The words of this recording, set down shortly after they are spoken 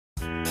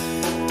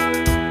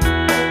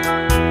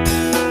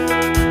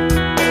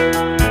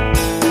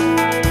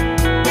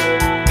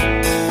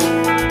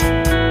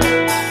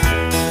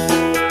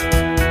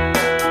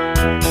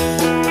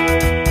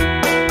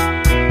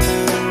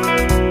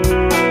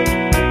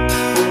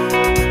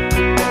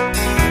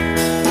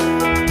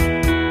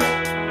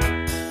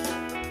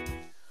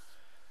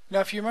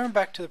Now if you remember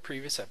back to the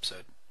previous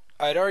episode,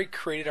 I had already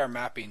created our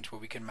mappings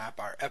where we can map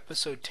our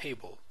episode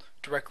table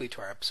directly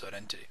to our episode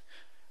entity.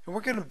 And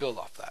we're going to build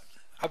off that.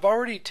 I've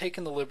already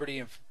taken the liberty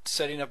of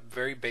setting up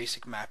very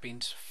basic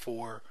mappings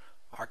for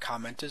our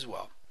comment as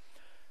well.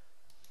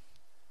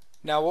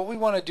 Now what we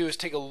want to do is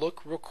take a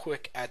look real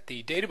quick at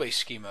the database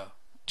schema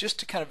just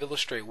to kind of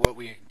illustrate what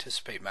we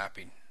anticipate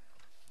mapping.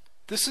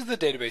 This is the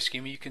database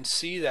schema. You can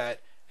see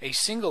that a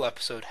single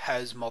episode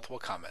has multiple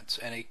comments,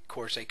 and of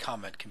course a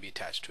comment can be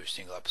attached to a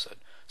single episode.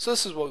 So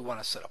this is what we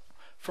want to set up.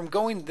 From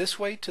going this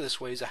way to this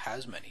way is a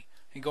HasMany,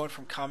 and going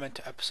from comment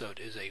to episode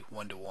is a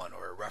one-to-one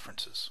or a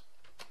references.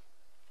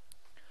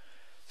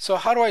 So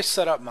how do I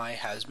set up my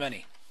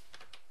HasMany?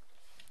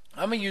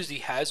 I'm going to use the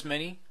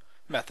HasMany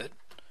method.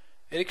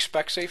 It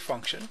expects a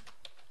function,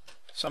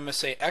 so I'm going to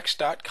say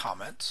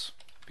x.comments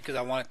because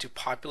I want it to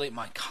populate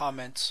my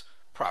comments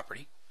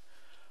property.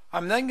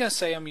 I'm then going to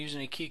say I'm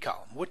using a key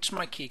column. What's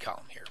my key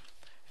column here?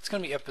 It's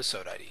going to be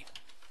episode ID.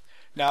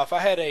 Now if I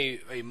had a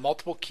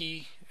multiple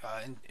key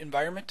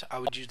environment, I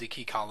would use the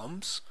key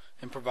columns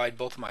and provide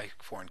both of my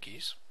foreign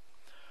keys.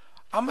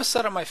 I'm going to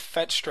set up my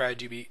fetch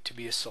strategy to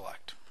be a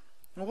select.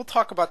 And we'll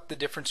talk about the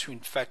difference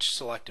between fetch,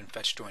 select, and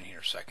fetch join here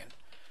in a second.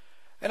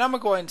 And I'm going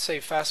to go ahead and say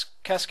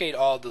cascade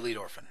all, delete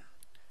orphan.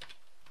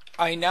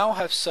 I now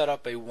have set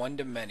up a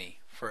one-to-many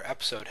for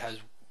episode has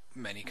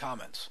many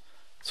comments.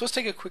 So let's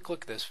take a quick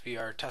look at this via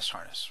our test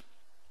harness.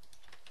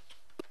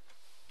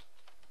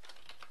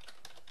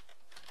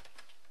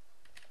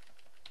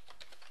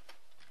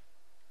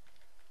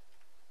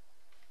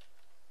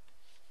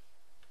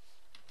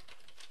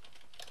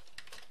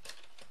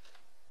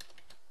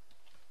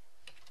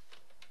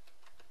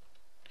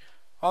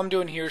 All I'm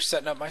doing here is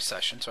setting up my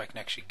session so I can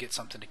actually get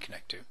something to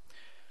connect to.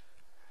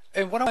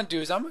 And what I want to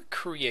do is I'm going to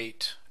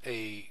create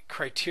a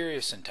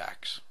criteria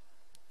syntax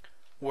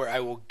where I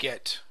will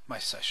get my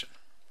session.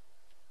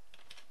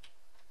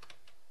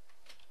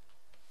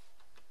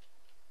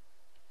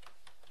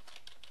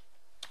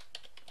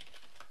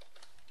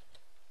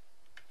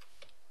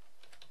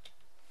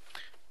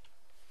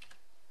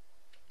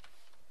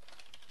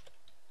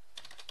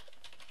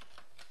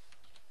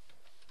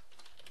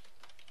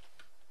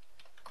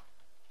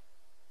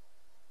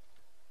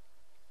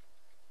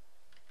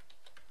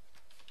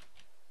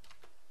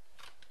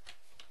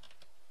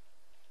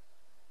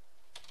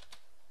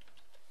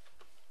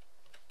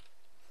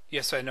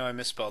 Yes, I know I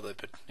misspelled it,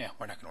 but yeah,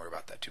 we're not going to worry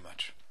about that too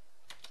much.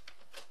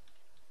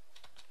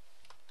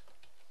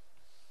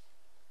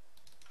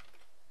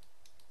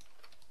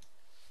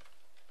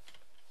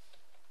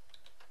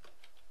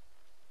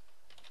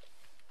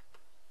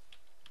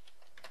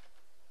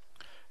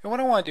 And what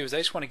I want to do is I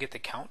just want to get the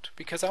count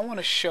because I want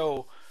to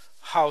show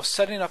how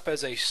setting up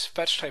as a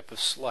fetch type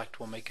of select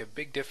will make a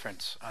big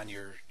difference on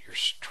your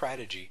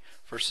strategy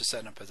versus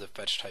setting up as a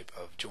fetch type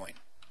of join.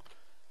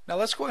 Now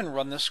let's go ahead and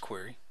run this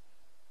query.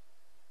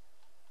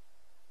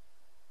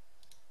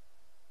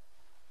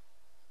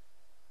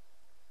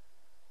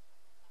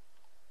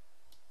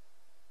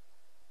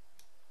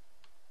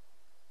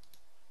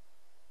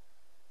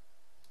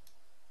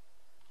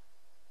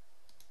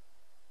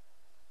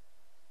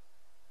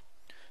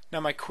 Now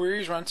my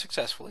query is run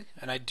successfully,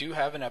 and I do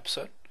have an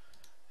episode.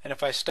 And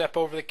if I step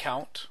over the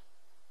count,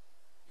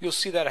 you'll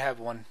see that I have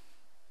one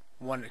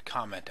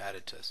comment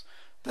added to this.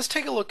 Let's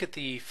take a look at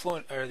the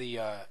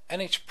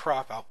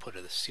NHProp output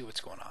of this, see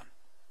what's going on.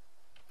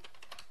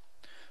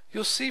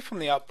 You'll see from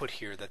the output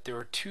here that there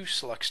are two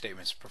select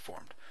statements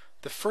performed.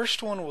 The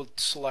first one will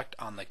select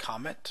on the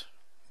comment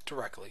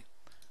directly,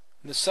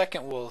 and the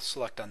second will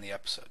select on the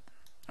episode,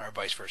 or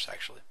vice versa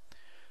actually.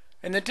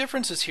 And the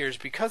difference is here is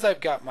because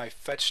I've got my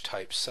fetch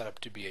type set up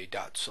to be a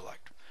dot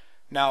select.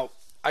 Now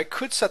I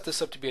could set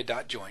this up to be a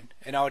dot join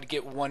and I would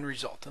get one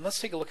result. And let's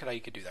take a look at how you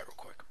could do that real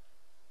quick.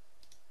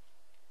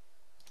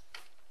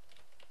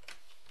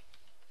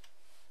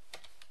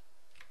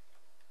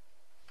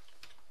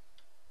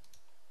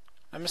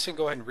 I'm just going to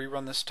go ahead and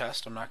rerun this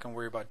test. I'm not going to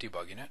worry about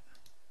debugging it.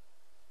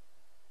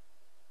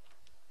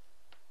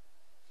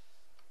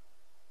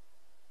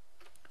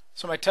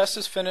 So my test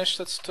is finished.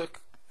 Let's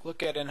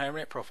look at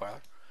Nhibernate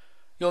Profiler.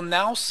 You'll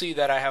now see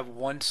that I have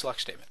one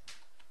select statement.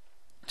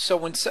 So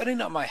when setting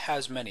up my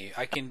HasMany,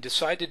 I can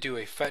decide to do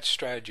a fetch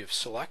strategy of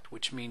select,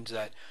 which means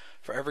that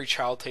for every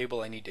child table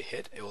I need to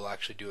hit, it will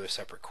actually do a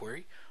separate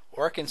query,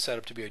 or I can set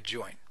up to be a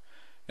join.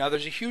 Now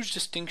there's a huge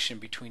distinction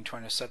between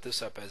trying to set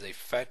this up as a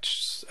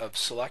fetch of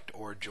select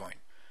or join.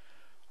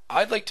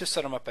 I'd like to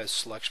set them up as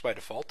selects by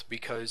default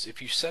because if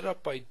you set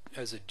up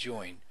as a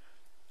join,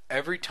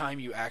 every time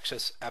you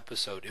access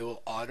episode, it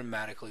will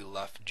automatically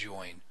left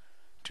join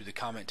to the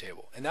comment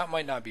table, and that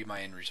might not be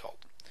my end result.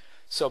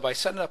 So by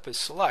setting it up as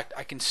select,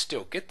 I can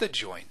still get the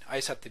join. I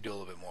just have to do a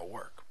little bit more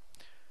work.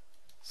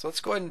 So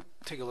let's go ahead and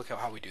take a look at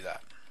how we do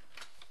that.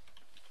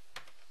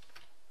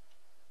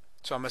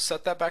 So I'm going to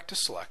set that back to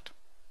select.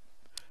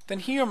 Then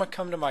here I'm going to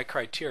come to my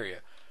criteria,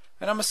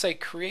 and I'm going to say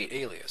create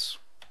alias.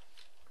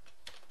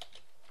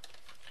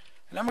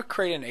 And I'm going to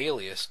create an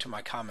alias to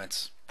my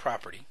comments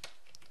property.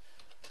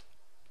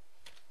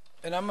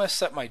 And I'm going to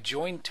set my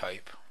join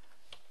type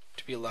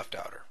to be a left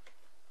outer.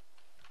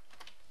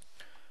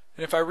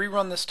 And if I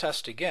rerun this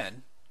test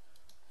again,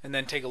 and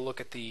then take a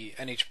look at the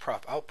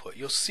nhprop output,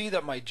 you'll see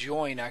that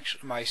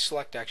my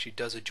select actually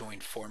does a join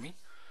for me.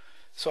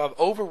 So I've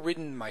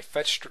overridden my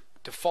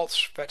default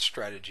fetch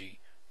strategy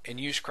and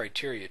used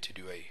criteria to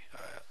do a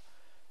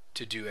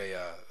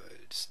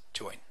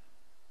join.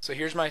 So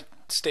here's my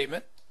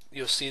statement.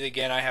 You'll see that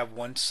again I have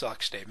one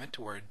select statement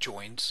where it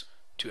joins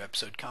to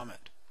episode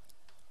comment.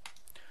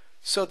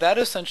 So that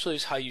essentially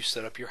is how you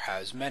set up your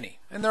HasMany.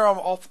 And there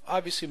are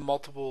obviously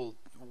multiple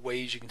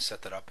ways you can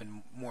set that up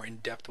and more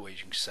in-depth ways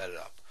you can set it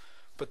up.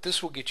 But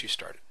this will get you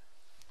started.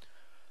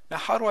 Now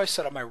how do I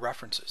set up my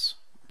references?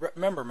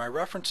 Remember, my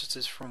references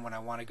is from when I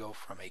want to go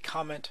from a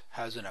comment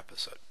has an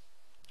episode.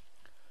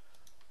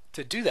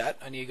 To do that,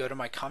 I need to go to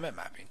my comment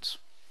mappings.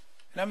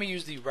 And I'm going to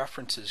use the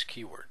references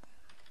keyword.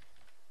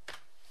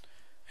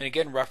 And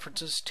again,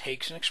 references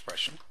takes an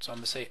expression. So I'm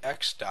going to say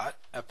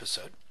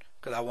x.episode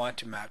because I want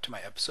it to map to my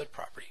episode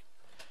property.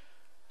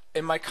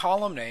 And my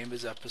column name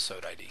is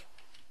episode ID.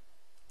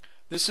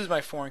 This is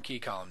my foreign key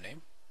column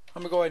name.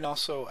 I'm going to go ahead and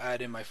also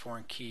add in my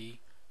foreign key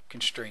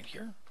constraint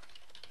here.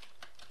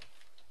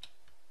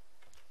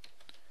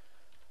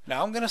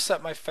 Now I'm going to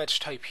set my fetch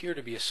type here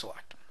to be a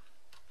select.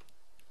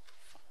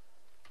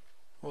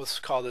 We'll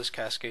call this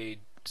cascade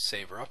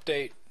save or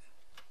update,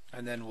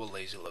 and then we'll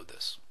lazy load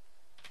this.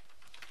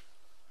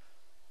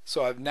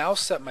 So I've now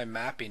set my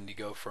mapping to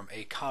go from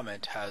a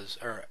comment has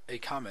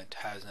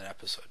an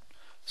episode.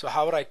 So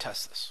how would I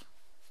test this?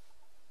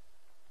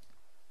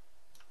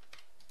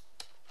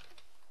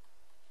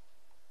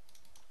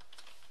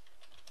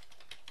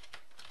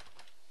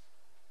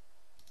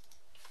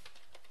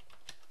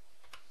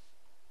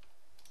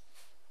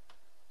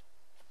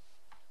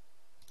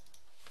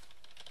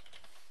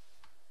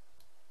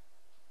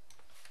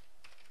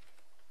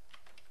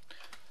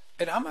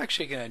 And I'm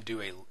actually going to do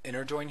a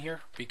inner join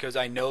here because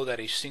I know that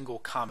a single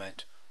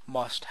comment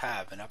must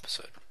have an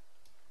episode.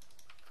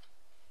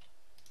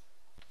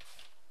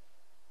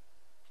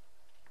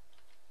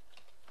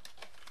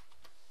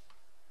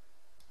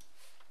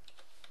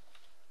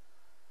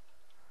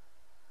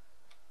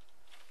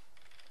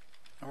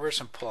 And we're just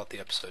going to pull out the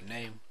episode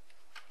name.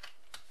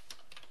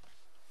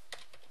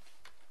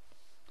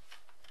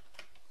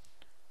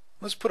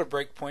 Let's put a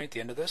breakpoint at the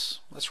end of this.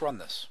 Let's run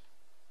this.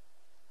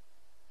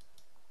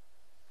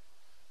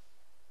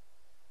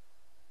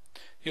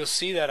 You'll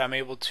see that I'm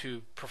able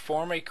to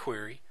perform a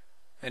query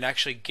and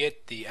actually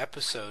get the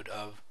episode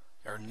of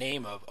or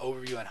name of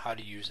overview on how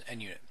to use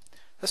NUnit.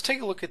 Let's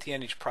take a look at the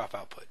nhprop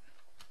output.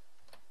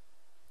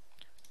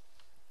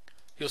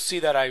 You'll see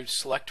that I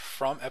select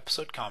from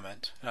episode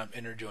comment and I'm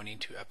inner joining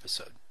to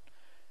episode.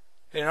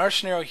 In our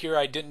scenario here,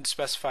 I didn't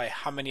specify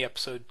how many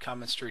episode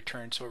comments to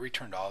return, so it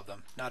returned all of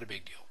them. Not a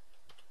big deal.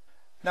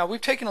 Now we've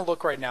taken a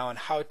look right now on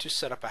how to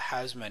set up a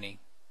HasMany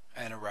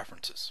and a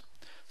references.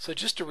 So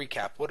just to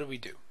recap, what did we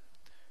do?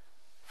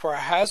 For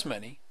our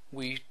HasMany,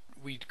 we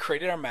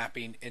created our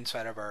mapping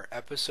inside of our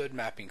episode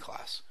mapping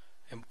class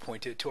and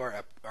pointed to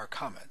our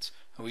comments.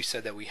 And we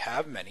said that we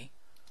have many.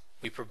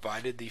 We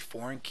provided the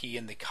foreign key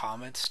in the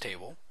comments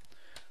table.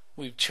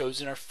 We've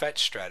chosen our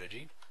fetch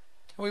strategy.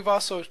 And we've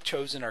also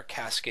chosen our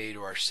cascade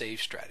or our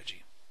save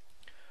strategy.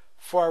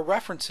 For our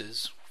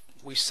references,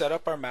 we set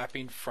up our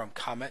mapping from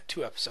comment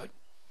to episode.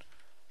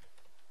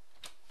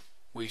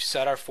 We've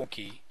set our foreign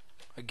key.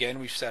 Again,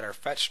 we've set our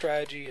fetch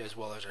strategy as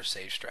well as our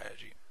save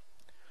strategy.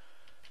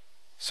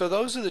 So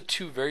those are the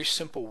two very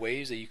simple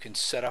ways that you can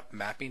set up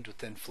mappings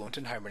within Fluent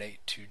Nhibernate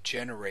to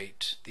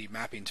generate the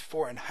mappings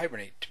for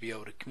Nhibernate to be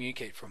able to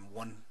communicate from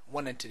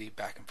one entity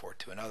back and forth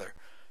to another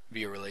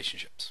via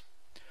relationships.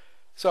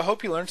 So I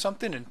hope you learned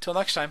something. Until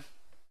next time.